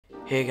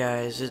Hey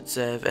guys, it's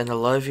Zev, and a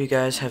lot of you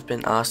guys have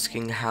been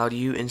asking how do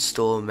you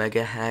install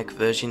MegaHack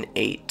version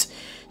 8.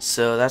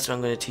 So that's what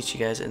I'm going to teach you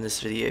guys in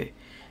this video.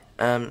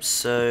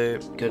 So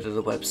go to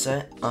the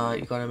website,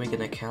 you gotta make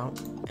an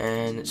account,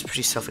 and it's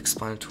pretty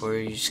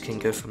self-explanatory. You just can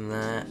go from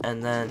there,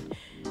 and then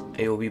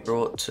it will be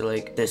brought to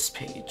like this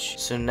page.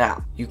 So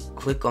now you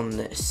click on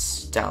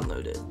this,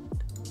 download it,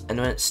 and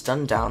when it's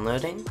done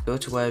downloading, go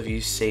to wherever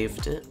you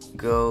saved it,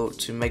 go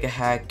to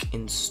MegaHack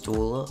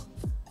installer,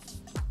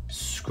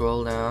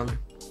 scroll down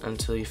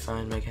until you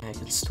find MegaHack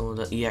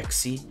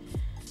installer.exe,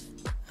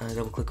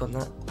 double click on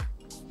that.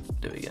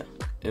 There we go.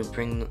 It'll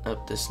bring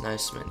up this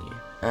nice menu.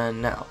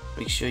 And now,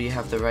 make sure you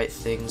have the right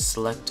things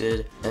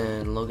selected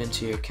and log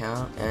into your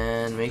account,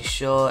 and make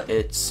sure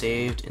it's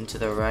saved into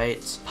the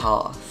right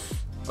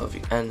path of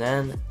you. And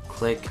then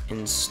click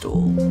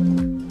install.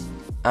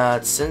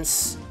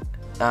 Since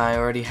I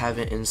already have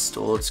it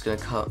installed, it's gonna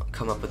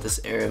come up with this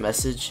error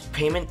message.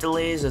 Payment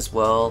delays as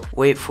well.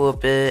 Wait for a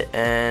bit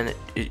and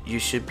you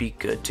should be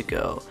good to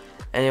go.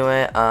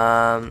 Anyway,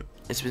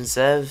 it's been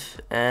Zev,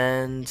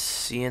 and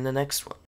see you in the next one.